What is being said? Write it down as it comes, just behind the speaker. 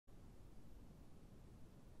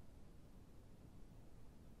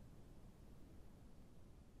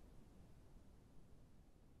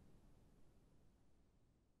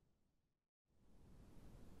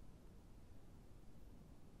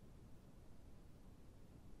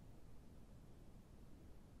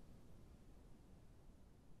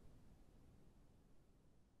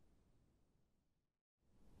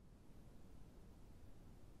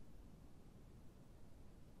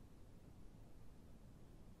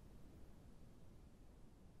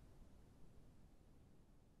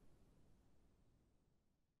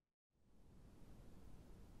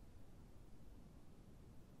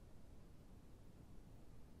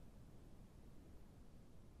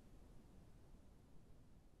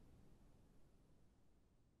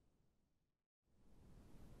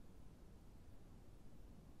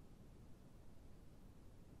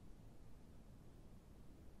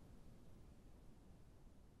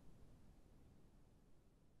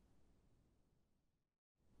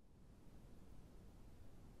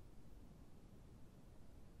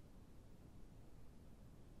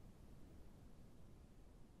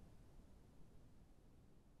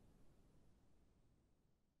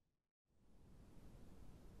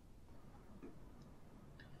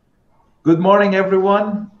Good morning,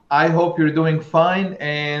 everyone. I hope you're doing fine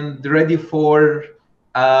and ready for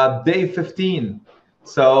day 15.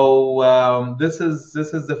 This is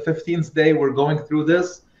the 15th day we're going through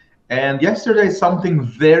this, and yesterday something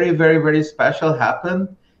very special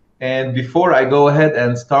happened. And before I go ahead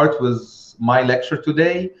and start with my lecture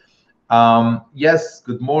today, yes,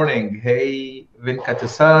 good morning. Hey,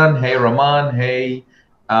 Venkatasan. Hey, Raman. Hey,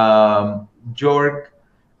 Jorg.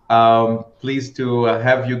 Pleased to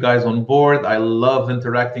have you guys on board. I love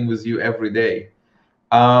interacting with you every day.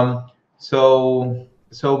 Um, so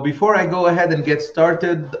before I go ahead and get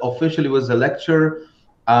started officially with the lecture,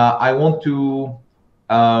 I want to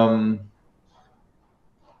um,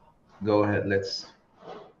 go ahead.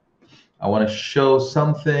 I want to show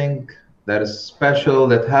something that is special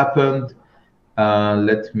that happened.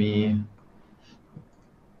 Let me.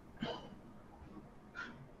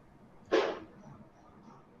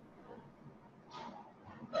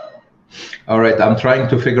 All right, I'm trying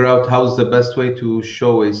to figure out how's the best way to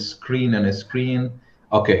show a screen and a screen.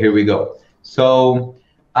 Okay, here we go. So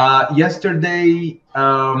yesterday,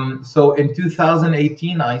 so in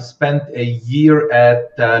 2018, I spent a year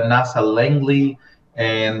at NASA Langley,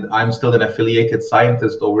 and I'm still an affiliated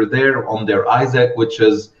scientist over there on their ISAC, which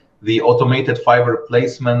is the automated fiber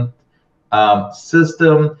placement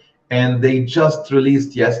system. And they just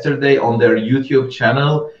released yesterday on their YouTube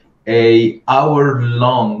channel a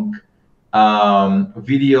hour-long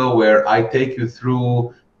video where I take you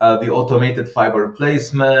through the automated fiber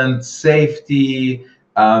placement, safety,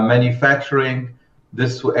 manufacturing.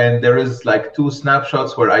 And there is like two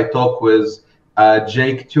snapshots where I talk with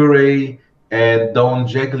Jake Ture and Don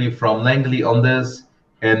Jegley from Langley on this.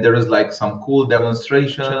 And there is like some cool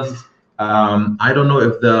demonstrations. I don't know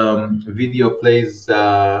if the video plays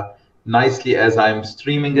nicely as I'm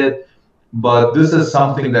streaming it, but this is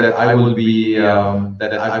something that I will be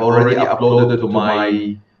that I've already uploaded to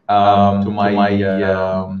my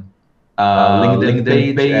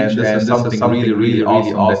LinkedIn page, and this is something really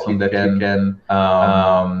awesome that you can.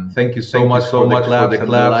 Thank you so much for the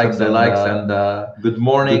claps and the likes and good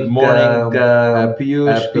morning,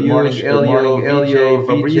 Piyush. Good morning, Elio,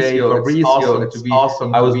 Fabrizio. It's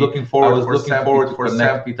awesome. I was looking forward for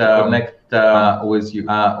Sampi to connect with you.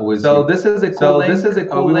 So this is a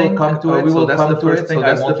cool link. We will come to it. So that's the first thing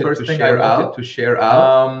I wanted to share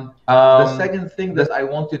out. The second thing that I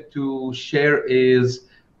wanted to share is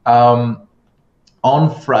on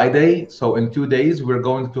Friday, so in 2 days, we're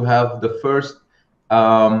going to have the first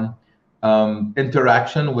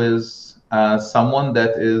interaction with someone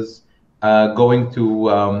that is going to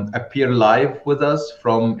appear live with us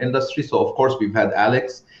from industry. So of course we've had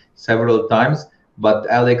Alex several times, but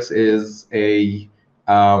Alex is one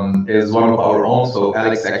of our own. So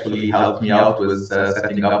Alex actually helped me out with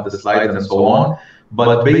setting up the slides and so on.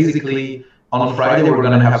 But basically on Friday we're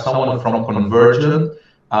going to have someone from Convergent.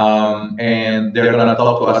 And they're going to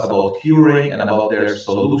talk to us about curing and about their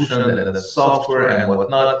solution and the software and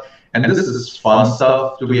whatnot. And this is fun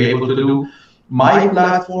stuff to be able to do. My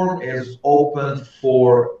platform is open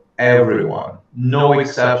for everyone, no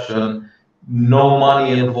exception, no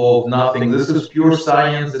money involved, nothing. This is pure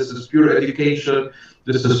science. This is pure education.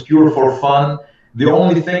 This is pure for fun. The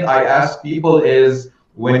only thing I ask people is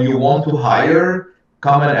when you want to hire,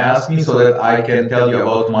 come and ask me so that I can tell you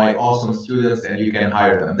about my awesome students and you can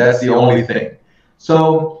hire them. That's the only thing.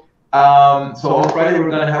 So on Friday, we're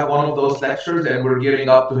going to have one of those lectures, and we're gearing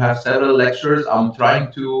up to have several lectures. I'm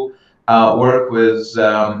trying to work with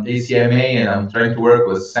ACMA, and I'm trying to work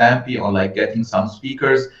with Sampi on like getting some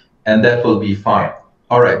speakers, and that will be fine.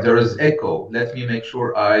 All right, there is echo. Let me make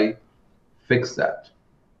sure I fix that.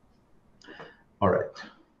 All right.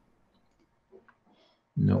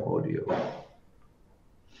 No audio.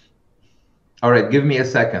 All right, give me a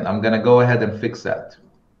second. I'm going to go ahead and fix that.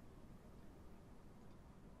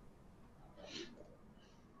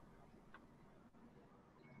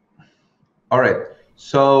 All right,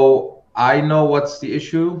 so I know what's the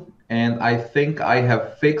issue, and I think I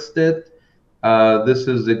have fixed it. This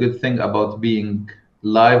is a good thing about being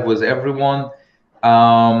live with everyone.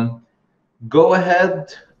 Go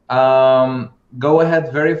ahead,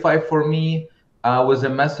 verify for me with a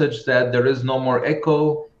message that there is no more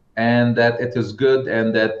echo, and that it is good,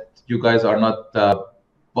 and that you guys are not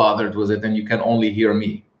bothered with it, and you can only hear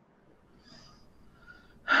me.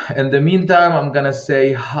 In the meantime, I'm gonna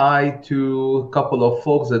say hi to a couple of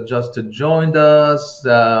folks that just joined us.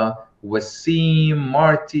 Wasim,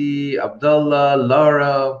 Marty, Abdullah,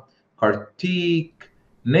 Lara, Kartik,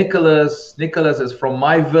 Nicholas. Nicholas is from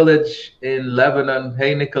my village in Lebanon.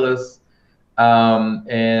 Hey, Nicholas.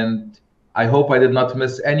 And I hope I did not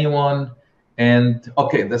miss anyone. And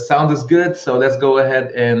okay, the sound is good, so let's go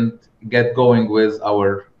ahead and get going with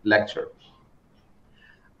our lecture.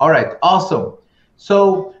 All right, awesome.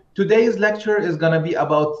 So today's lecture is going to be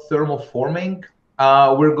about thermoforming.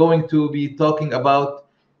 We're going to be talking about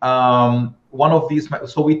one of these.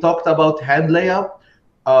 So we talked about hand layup.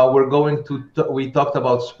 We talked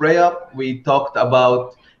about spray up. We talked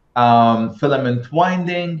about filament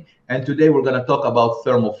winding, and today we're going to talk about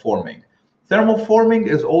thermoforming. Thermoforming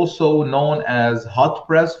is also known as hot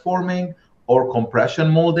press forming or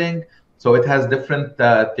compression molding. So it has different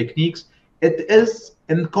techniques. It is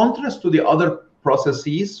in contrast to the other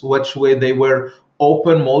processes, which way they were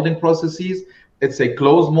open molding processes. It's a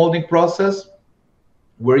closed molding process.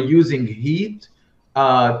 We're using heat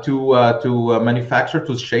to manufacture,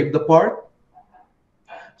 to shape the part.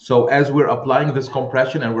 So as we're applying this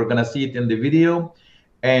compression, and we're going to see it in the video,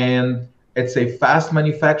 and it's a fast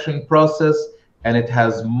manufacturing process, and it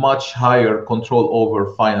has much higher control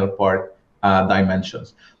over final part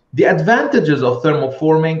dimensions. The advantages of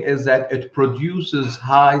thermoforming is that it produces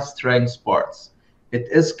high strength parts. It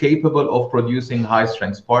is capable of producing high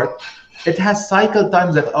strength parts. It has cycle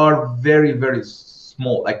times that are very, very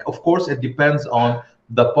small. Like, of course, it depends on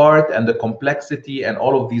the part and the complexity and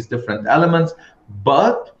all of these different elements,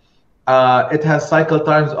 but it has cycle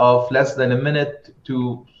times of less than a minute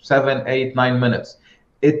to 7, 8, 9 minutes.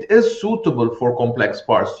 It is suitable for complex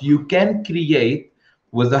parts. You can create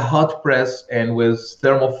with a hot press and with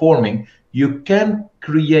thermoforming, you can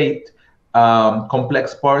create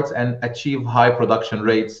complex parts and achieve high production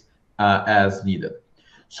rates as needed.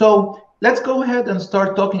 So let's go ahead and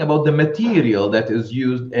start talking about the material that is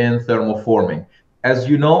used in thermoforming. As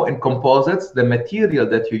you know, in composites, the material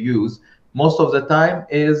that you use most of the time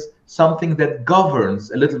is something that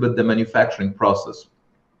governs a little bit the manufacturing process.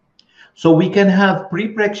 So we can have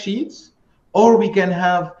pre-preg sheets, or we can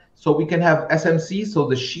have SMC, so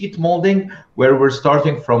the sheet molding, where we're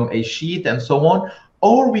starting from a sheet and so on,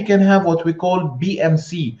 or we can have what we call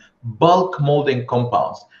BMC, bulk molding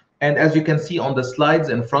compounds. And as you can see on the slides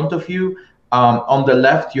in front of you, on the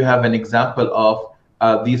left, you have an example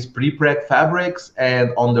of these pre-preg fabrics,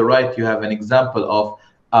 and on the right, you have an example of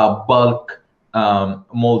bulk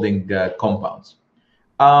molding compounds.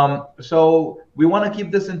 So we want to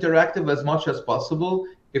keep this interactive as much as possible.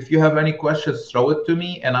 If you have any questions, throw it to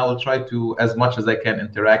me, and I will try to, as much as I can,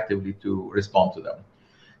 interactively to respond to them.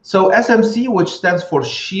 So SMC, which stands for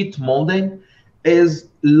sheet molding, is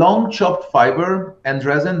long chopped fiber and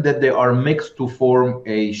resin that they are mixed to form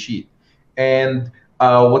a sheet. And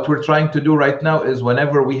what we're trying to do right now is,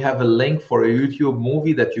 whenever we have a link for a YouTube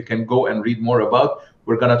movie that you can go and read more about,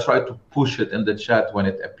 we're going to try to push it in the chat when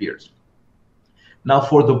it appears. Now,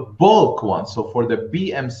 for the bulk one, so for the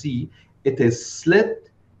BMC, it is slit,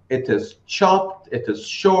 it is chopped, it is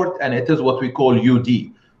short, and it is what we call UD.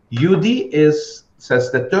 UD is,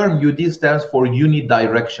 says the term UD stands for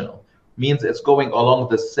unidirectional, means it's going along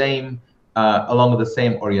the same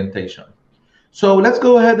orientation. So let's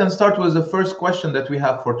go ahead and start with the first question that we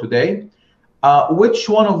have for today. Which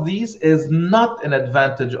one of these is not an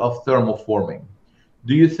advantage of thermoforming?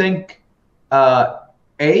 Do you think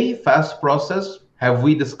A, fast process? Have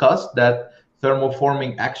we discussed that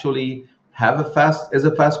thermoforming actually is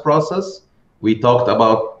a fast process? We talked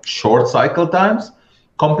about short cycle times.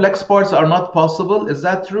 Complex parts are not possible. Is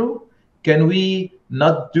that true? Can we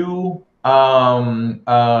not do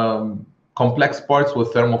complex parts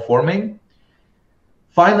with thermoforming?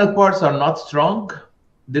 Final parts are not strong.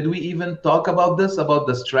 Did we even talk about this, about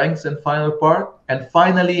the strengths in final part? And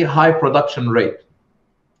finally, high production rate.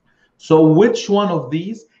 So which one of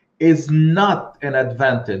these is not an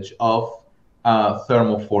advantage of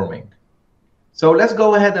thermoforming? So let's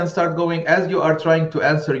go ahead and start going. As you are trying to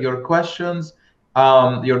answer your questions,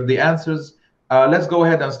 the answers, let's go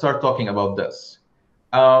ahead and start talking about this.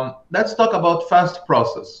 Let's talk about fast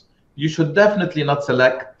process. You should definitely not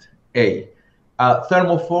select A.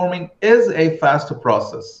 Thermoforming is a fast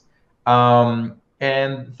process. And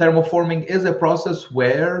thermoforming is a process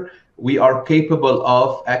where we are capable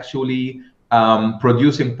of actually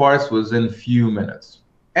producing parts within few minutes.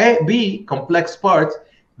 B, complex parts,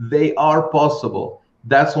 they are possible.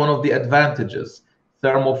 That's one of the advantages.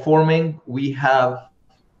 Thermoforming, we have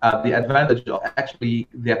the advantage of actually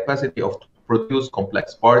the capacity of to produce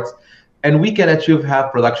complex parts, and we can achieve high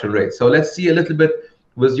production rates. So let's see a little bit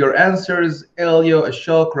with your answers. Elio,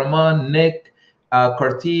 Ashok, Raman, Nick,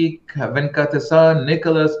 Kartik, Venkatesan,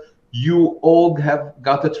 Nicholas, you all have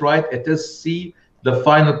got it right. It is C. The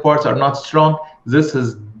final parts are not strong. This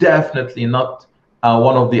is definitely not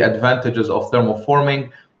one of the advantages of thermoforming.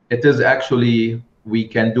 It is actually we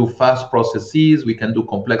can do fast processes, we can do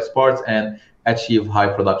complex parts and achieve high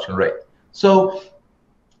production rate. So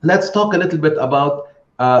let's talk a little bit about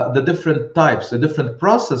the different types, the different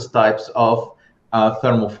process types of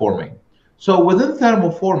thermoforming. So within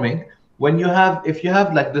thermoforming, when you have, if you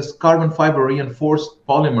have like this carbon fiber reinforced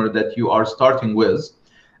polymer that you are starting with,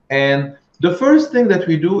 and the first thing that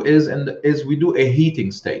we do is we do a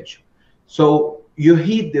heating stage. So you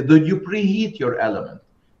heat, you preheat your element.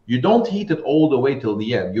 You don't heat it all the way till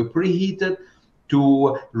the end. You preheat it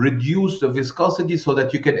to reduce the viscosity so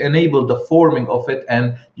that you can enable the forming of it,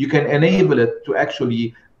 and you can enable it to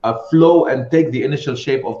actually flow and take the initial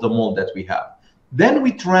shape of the mold that we have. Then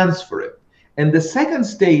we transfer it. And the second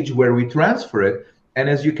stage where we transfer it, and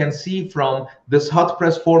as you can see from this hot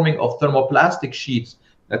press forming of thermoplastic sheets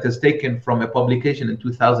that is taken from a publication in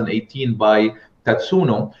 2018 by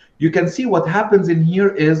Tatsuno, you can see what happens in here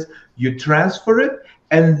is you transfer it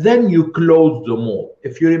and then you close the mold.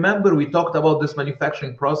 If you remember, we talked about this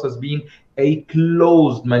manufacturing process being a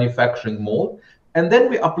closed manufacturing mold. And then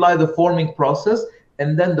we apply the forming process,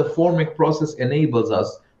 and then the forming process enables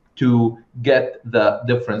us to get the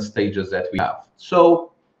different stages that we have.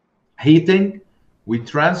 So heating, we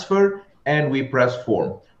transfer, and we press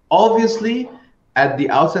form. Obviously, at the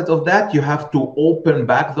outset of that, you have to open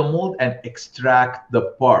back the mold and extract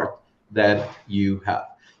the part that you have.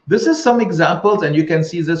 This is some examples, and you can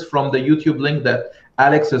see this from the YouTube link that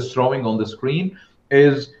Alex is showing on the screen.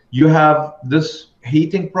 Is you have this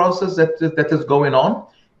heating process that is going on.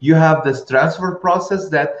 You have this transfer process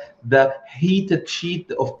that the heated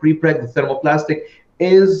sheet of pre-preg, the thermoplastic,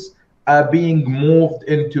 is being moved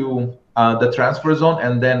into the transfer zone,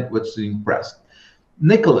 and then it's being pressed.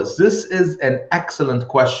 Nicholas, this is an excellent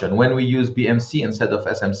question when we use BMC instead of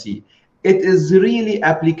SMC. It is really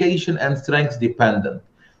application and strength dependent.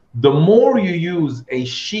 The more you use a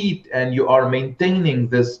sheet and you are maintaining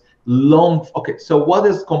this long, okay, so what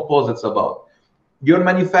is composites about? Your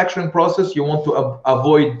manufacturing process, you want to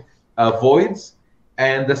avoid voids.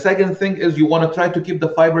 And the second thing is you want to try to keep the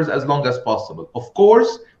fibers as long as possible. Of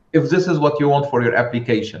course, if this is what you want for your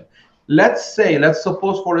application. Let's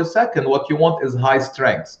suppose for a second what you want is high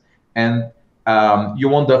strength, and you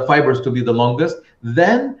want the fibers to be the longest,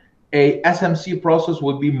 then a SMC process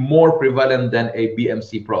would be more prevalent than a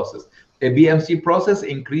BMC process. A BMC process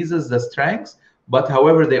increases the strength, but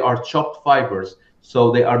however, they are chopped fibers,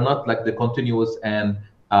 so they are not like the continuous and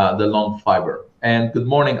the long fiber. And good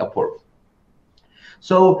morning, Apurv.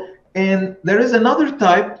 So, and there is another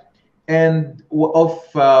type and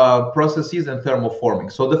of processes and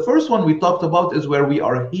thermoforming. So the first one we talked about is where we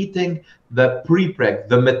are heating the prepreg,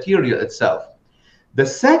 the material itself. The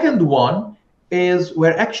second one is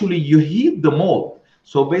where actually you heat the mold.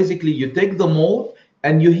 So basically you take the mold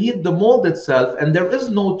and you heat the mold itself, and there is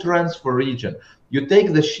no transfer region. You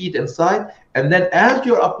take the sheet inside, and then as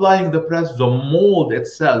you're applying the press, the mold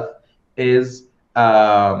itself is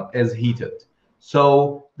heated.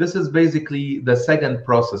 So this is basically the second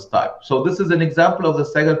process type. So this is an example of the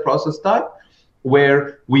second process type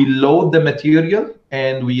where we load the material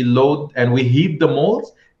and we heat the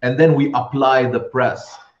molds, and then we apply the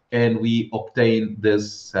press and we obtain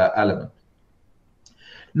this element.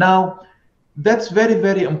 Now, that's very,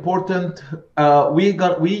 very important. We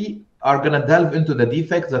are going to delve into the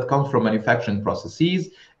defects that come from manufacturing processes.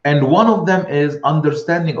 And one of them is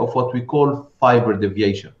understanding of what we call fiber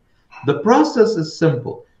deviation. The process is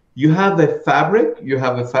simple. You have a fabric,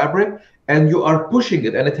 and you are pushing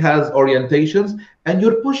it, and it has orientations, and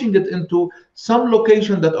you're pushing it into some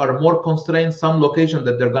location that are more constrained, some location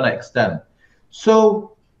that they're going to extend.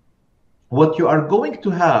 So what you are going to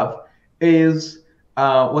have is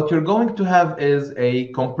a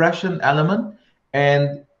compression element.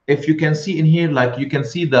 And if you can see in here, like you can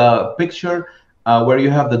see the picture where you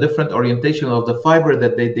have the different orientation of the fiber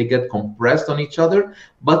that they get compressed on each other,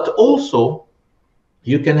 but also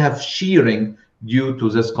you can have shearing due to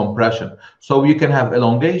this compression. So you can have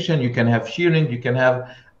elongation, you can have shearing, you can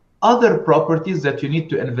have other properties that you need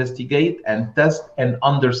to investigate and test and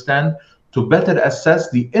understand to better assess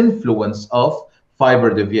the influence of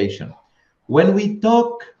fiber deviation. When we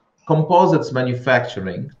talk composites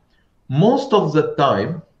manufacturing, most of the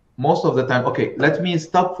time, okay, let me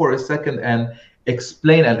stop for a second and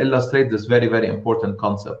explain and illustrate this very, very important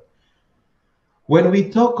concept. When we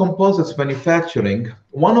talk composites manufacturing,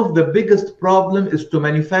 one of the biggest problems is to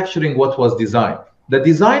manufacturing what was designed. The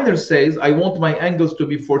designer says, I want my angles to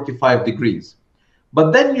be 45 degrees.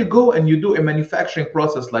 But then you go and you do a manufacturing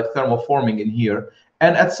process like thermoforming in here,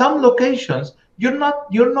 and at some locations, you're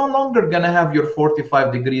no longer going to have your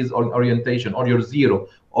 45 degrees orientation, or your 0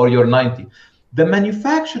 or your 90. the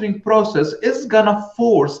manufacturing process is gonna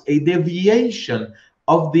force a deviation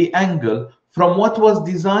of the angle from what was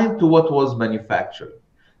designed to what was manufactured.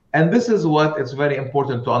 And this is what it's very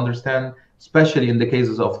important to understand, especially in the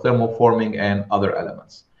cases of thermoforming and other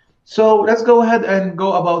elements. So let's go ahead and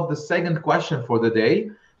go about the second question for the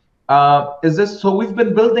day. Is this so? We've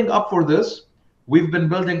been building up for this. We've been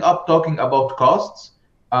building up talking about costs.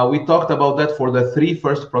 We talked about that for the three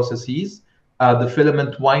first processes, the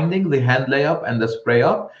filament winding, the hand layup, and the spray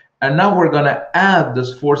up. And now we're going to add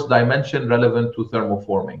this fourth dimension relevant to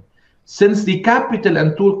thermoforming. Since the capital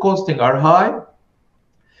and tool costing are high,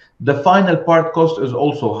 the final part cost is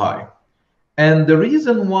also high. And the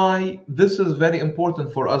reason why this is very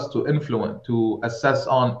important for us to influence, to assess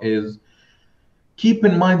on is, keep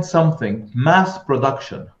in mind something: mass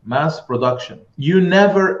production. Mass production. You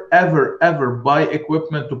never, ever, ever buy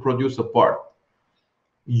equipment to produce a part.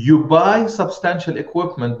 You buy substantial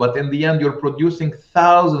equipment, but in the end, you're producing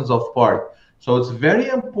thousands of parts. So it's very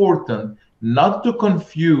important not to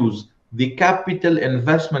confuse the capital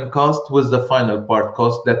investment cost with the final part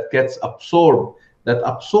cost that gets absorbed, that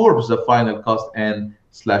absorbs the final cost and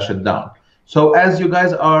slash it down. So as you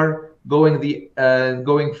guys are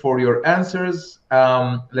going for your answers,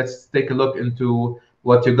 let's take a look into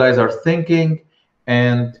what you guys are thinking.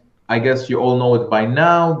 And I guess you all know it by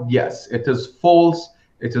now. Yes, it is false.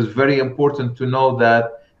 It is very important to know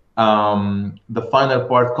that the final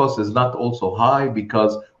part cost is not also high,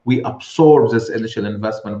 because we absorb this initial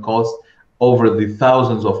investment cost over the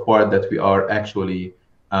thousands of parts that we are actually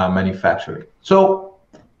manufacturing. So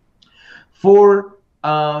for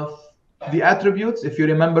the attributes, if you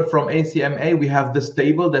remember from ACMA, we have this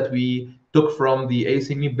table that we took from the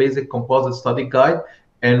ACME Basic Composite Study Guide,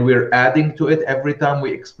 and we're adding to it every time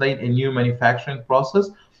we explain a new manufacturing process.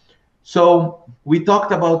 So we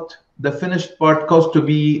talked about the finished part cost to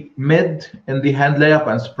be mid in the hand layup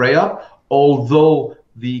and spray up, although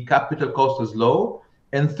the capital cost is low.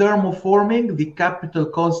 In thermoforming, the capital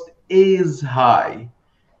cost is high,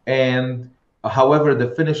 and however, the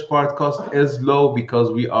finished part cost is low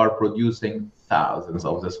because we are producing thousands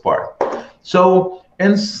of this part. So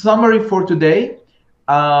in summary for today,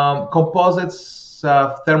 composites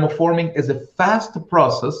thermoforming is a fast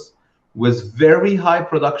process with very high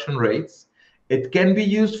production rates. It can be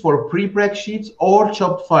used for pre-preg sheets or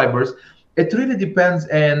chopped fibers. It really depends.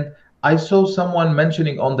 And I saw someone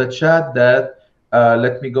mentioning on the chat that,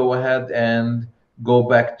 let me go ahead and go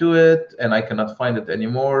back to it, and I cannot find it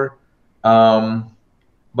anymore.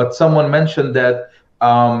 But someone mentioned that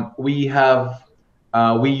we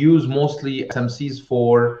use mostly SMCs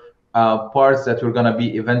for parts that we're going to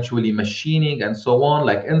be eventually machining and so on,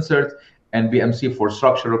 like inserts, and BMC for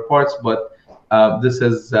structural parts. But this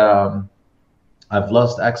is, I've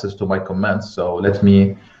lost access to my comments, so let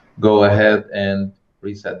me go ahead and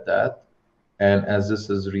reset that. And as this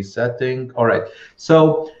is resetting, all right.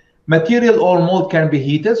 So material or mold can be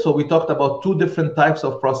heated. So we talked about two different types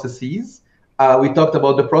of processes. We talked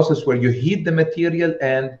about the process where you heat the material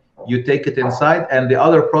and you take it inside, and the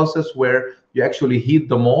other process where you actually heat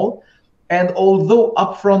the mold. And although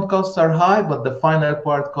upfront costs are high, but the final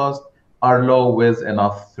part costs are low with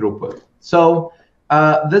enough throughput. So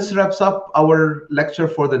this wraps up our lecture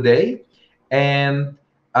for the day. And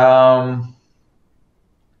all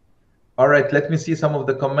right, let me see some of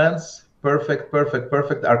the comments. Perfect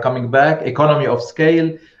are coming back. Economy of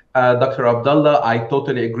scale, Dr. Abdullah, I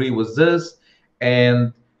totally agree with this.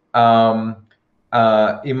 And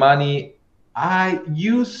Imani,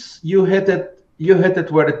 you hit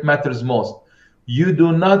it where it matters most. You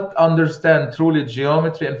do not understand truly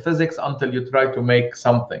geometry and physics until you try to make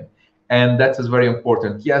something, and that is very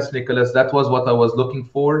important. Yes, Nicholas, that was what I was looking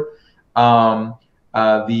for.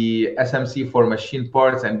 The SMC for machine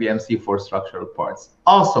parts and BMC for structural parts.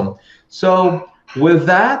 Awesome. So with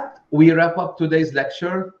that, we wrap up today's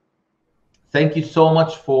lecture. Thank you so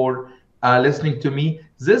much for listening to me.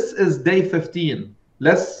 This is day 15.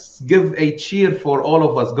 Let's give a cheer for all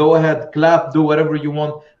of us. Go ahead, clap, do whatever you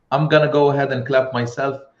want. I'm going to go ahead and clap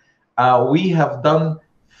myself. We have done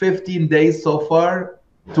 15 days so far.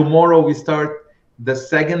 Tomorrow we start the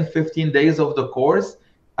second 15 days of the course.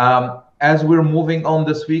 As we're moving on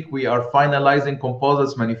this week, we are finalizing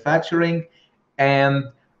composites manufacturing,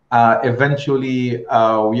 and eventually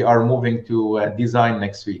we are moving to design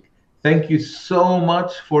next week. Thank you so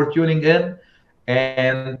much for tuning in,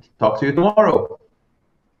 and talk to you tomorrow.